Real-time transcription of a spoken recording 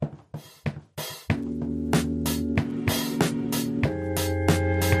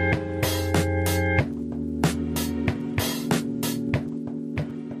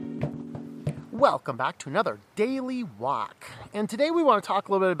welcome back to another Daily Walk. And today we want to talk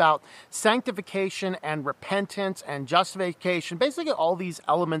a little bit about sanctification and repentance and justification, basically all these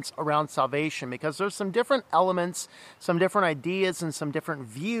elements around salvation, because there's some different elements, some different ideas, and some different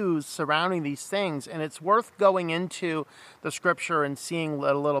views surrounding these things, and it's worth going into the scripture and seeing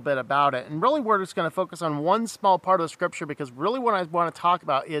a little bit about it. And really we're just going to focus on one small part of the scripture, because really what I want to talk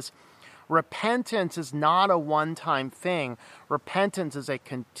about is repentance is not a one-time thing. Repentance is a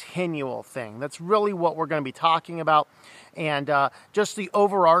continual thing. That's really what we're going to be talking about. And just the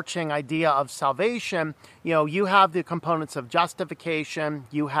overarching idea of salvation, you have the components of justification,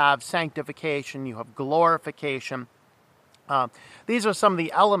 you have sanctification, you have glorification. These are some of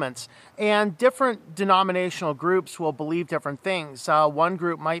the elements, and different denominational groups will believe different things. One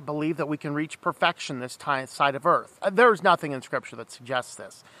group might believe that we can reach perfection this side of earth. There's nothing in Scripture that suggests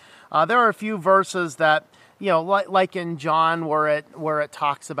this. There are a few verses that, like in John, where it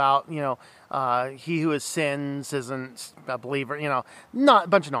talks about, he who sins isn't a believer, not a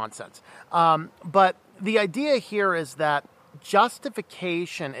bunch of nonsense. But the idea here is that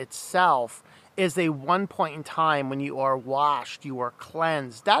justification itself is a one point in time when you are washed, you are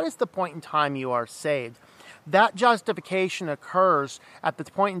cleansed. That is the point in time you are saved. That justification occurs at the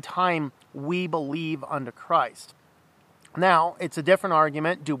point in time we believe unto Christ. Now, it's a different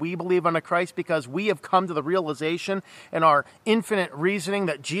argument. Do we believe unto Christ because we have come to the realization in our infinite reasoning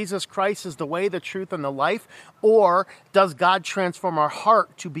that Jesus Christ is the way, the truth, and the life? Or does God transform our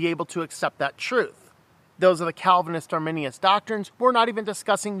heart to be able to accept that truth? Those are the Calvinist Arminius doctrines. We're not even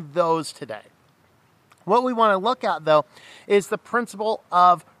discussing those today. What we want to look at, though, is the principle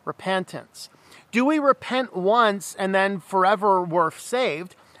of repentance. Do we repent once and then forever we're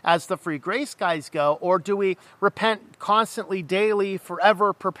saved, as the free grace guys go, or do we repent constantly, daily,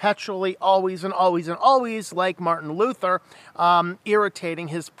 forever, perpetually, always and always and always, like Martin Luther, irritating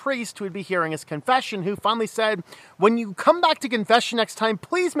his priest who would be hearing his confession, who finally said, when you come back to confession next time,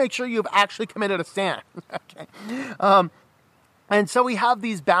 please make sure you've actually committed a sin. Okay. And so we have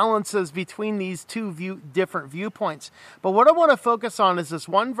these balances between these two different viewpoints. But what I want to focus on is this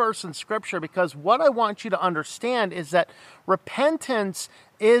one verse in Scripture, because what I want you to understand is that repentance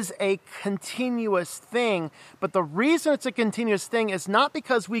is a continuous thing. But the reason it's a continuous thing is not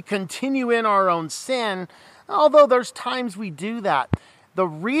because we continue in our own sin, although there's times we do that. The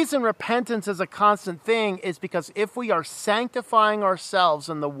reason repentance is a constant thing is because if we are sanctifying ourselves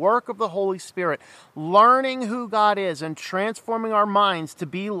in the work of the Holy Spirit, learning who God is and transforming our minds to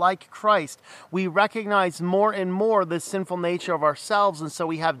be like Christ, we recognize more and more the sinful nature of ourselves, and so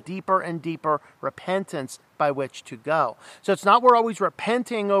we have deeper and deeper repentance by which to go. So it's not we're always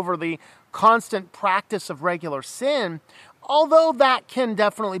repenting over the constant practice of regular sin, although that can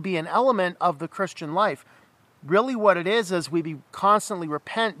definitely be an element of the Christian life. Really what it is we constantly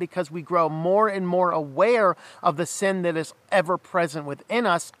repent because we grow more and more aware of the sin that is ever present within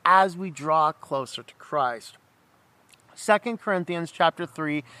us as we draw closer to Christ. 2 Corinthians chapter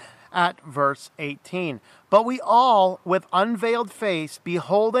 3 at verse 18. But we all, with unveiled face,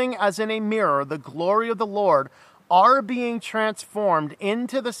 beholding as in a mirror the glory of the Lord, are being transformed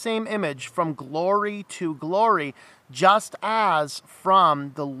into the same image from glory to glory, just as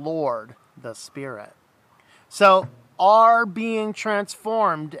from the Lord the Spirit. So, are being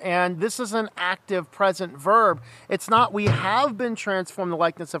transformed, and this is an active present verb. It's not we have been transformed in the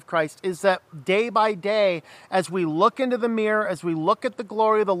likeness of Christ, is that day by day, as we look into the mirror, as we look at the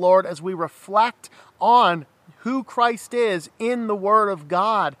glory of the Lord, as we reflect on who Christ is in the Word of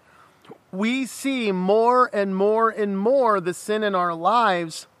God, we see more and more and more the sin in our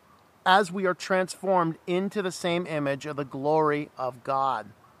lives as we are transformed into the same image of the glory of God.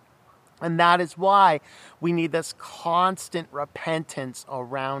 And that is why we need this constant repentance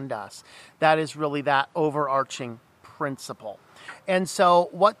around us. That is really that overarching principle. And so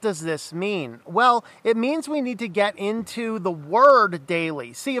what does this mean? Well, it means we need to get into the Word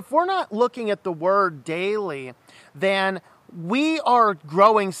daily. See, if we're not looking at the Word daily, then we are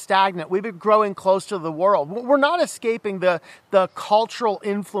growing stagnant. We've been growing close to the world. We're not escaping the cultural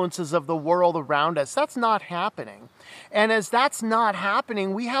influences of the world around us. That's not happening. And as that's not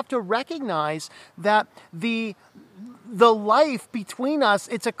happening, we have to recognize that the life between us,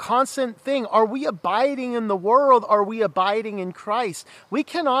 it's a constant thing. Are we abiding in the world? Are we abiding in Christ? We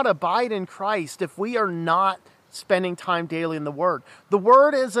cannot abide in Christ if we are not spending time daily in the Word. The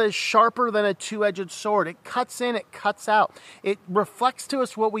Word is as sharper than a two-edged sword. It cuts in, it cuts out. It reflects to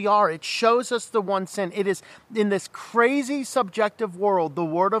us what we are. It shows us the one sin. It is, in this crazy subjective world, the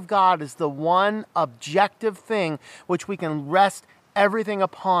Word of God is the one objective thing which we can rest everything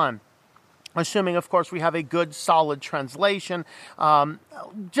upon. Assuming, of course, we have a good, solid translation.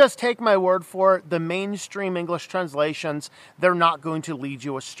 Just take my word for it. The mainstream English translations, they're not going to lead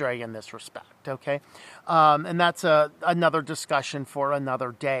you astray in this respect, okay? And that's another discussion for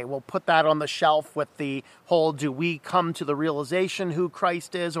another day. We'll put that on the shelf with the whole, do we come to the realization who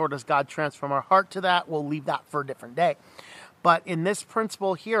Christ is, or does God transform our heart to that? We'll leave that for a different day. But in this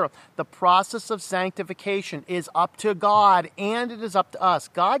principle here, the process of sanctification is up to God and it is up to us.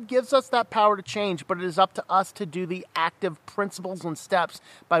 God gives us that power to change, but it is up to us to do the active principles and steps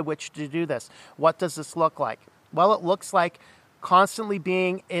by which to do this. What does this look like? Well, it looks like constantly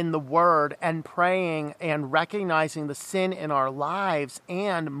being in the Word and praying and recognizing the sin in our lives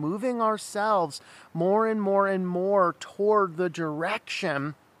and moving ourselves more and more and more toward the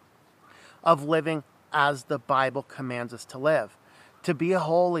direction of living as the Bible commands us to live. To be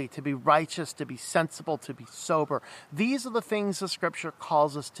holy, to be righteous, to be sensible, to be sober. These are the things the Scripture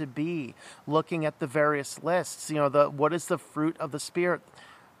calls us to be. Looking at the various lists, what is the fruit of the Spirit?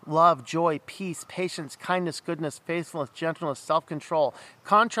 Love, joy, peace, patience, kindness, goodness, faithfulness, gentleness, self-control.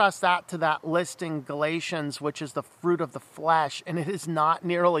 Contrast that to that list in Galatians, which is the fruit of the flesh, and it is not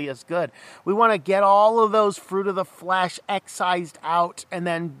nearly as good. We want to get all of those fruit of the flesh excised out and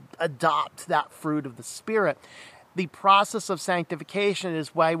then adopt that fruit of the Spirit. The process of sanctification is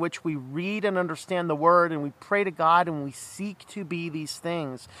by which we read and understand the Word and we pray to God and we seek to be these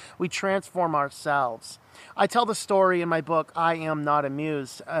things. We transform ourselves. I tell the story in my book, I Am Not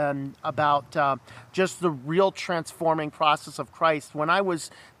Amused, about just the real transforming process of Christ. When I was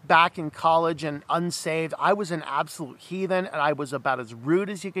back in college and unsaved, I was an absolute heathen and I was about as rude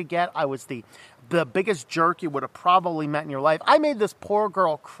as you could get. I was the biggest jerk you would have probably met in your life. I made this poor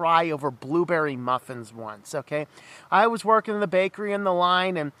girl cry over blueberry muffins once, okay? I was working in the bakery in the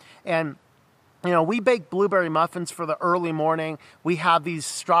line and we bake blueberry muffins for the early morning. We have these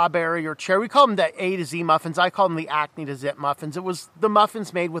strawberry or cherry. We call them the A to Z muffins. I call them the Acne to Zip muffins. It was the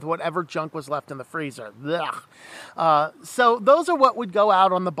muffins made with whatever junk was left in the freezer. So those are what would go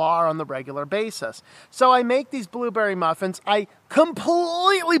out on the bar on the regular basis. So I make these blueberry muffins. I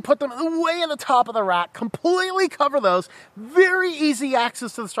completely put them way at the top of the rack, completely cover those. Very easy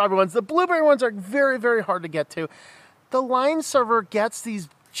access to the strawberry ones. The blueberry ones are very, very hard to get to. The line server gets these.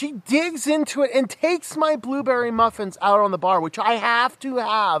 She digs into it and takes my blueberry muffins out on the bar, which I have to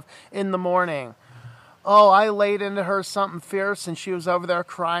have in the morning. Oh, I laid into her something fierce, and she was over there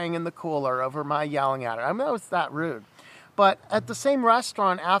crying in the cooler over my yelling at her. I mean, I was that rude. But at the same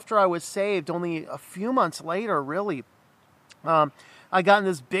restaurant, after I was saved, only a few months later, really, I got in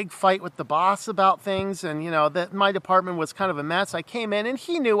this big fight with the boss about things, and, that my department was kind of a mess. I came in, and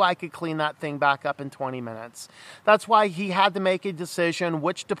he knew I could clean that thing back up in 20 minutes. That's why he had to make a decision,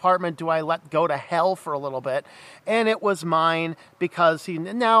 which department do I let go to hell for a little bit, and it was mine, because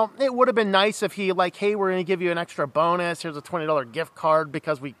now, it would have been nice if he, hey, we're going to give you an extra bonus, here's a $20 gift card,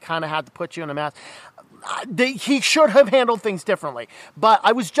 because we kind of had to put you in a mess. He should have handled things differently. But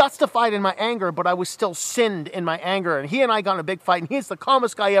I was justified in my anger, but I was still sinned in my anger. And he and I got in a big fight, and he's the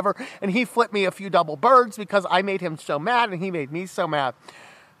calmest guy ever, and he flipped me a few double birds because I made him so mad, and he made me so mad.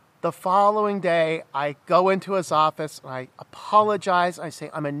 The following day, I go into his office, and I apologize. I say,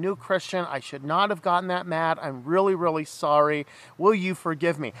 I'm a new Christian. I should not have gotten that mad. I'm really, really sorry. Will you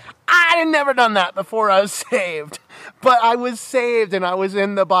forgive me? I had never done that before I was saved. But I was saved, and I was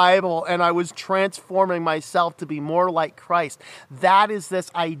in the Bible, and I was transforming myself to be more like Christ. That is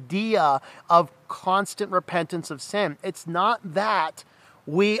this idea of constant repentance of sin. It's not that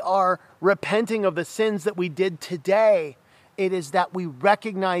we are repenting of the sins that we did today. It is that we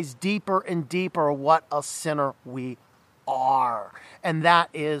recognize deeper and deeper what a sinner we are. And that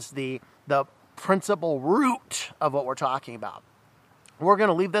is the principal root of what we're talking about. We're going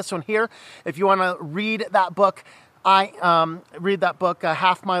to leave this one here. If you want to read that book,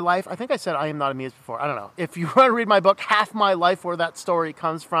 Half My Life. I think I said I Am Not Amused before. I don't know. If you want to read my book, Half My Life, where that story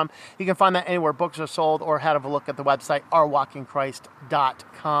comes from, you can find that anywhere books are sold, or have a look at the website,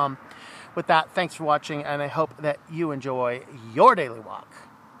 ourwalkinchrist.com. With that, thanks for watching, and I hope that you enjoy your daily walk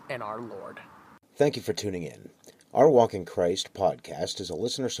in our Lord. Thank you for tuning in. Our Walk in Christ podcast is a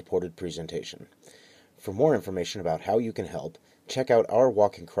listener-supported presentation. For more information about how you can help, check out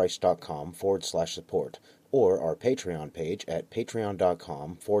ourwalkinchrist.com/support or our Patreon page at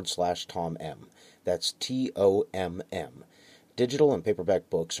patreon.com/TomM. That's TOMM. Digital and paperback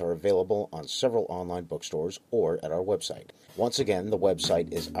books are available on several online bookstores or at our website. Once again, the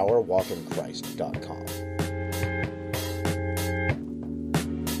website is ourwalkinchrist.com.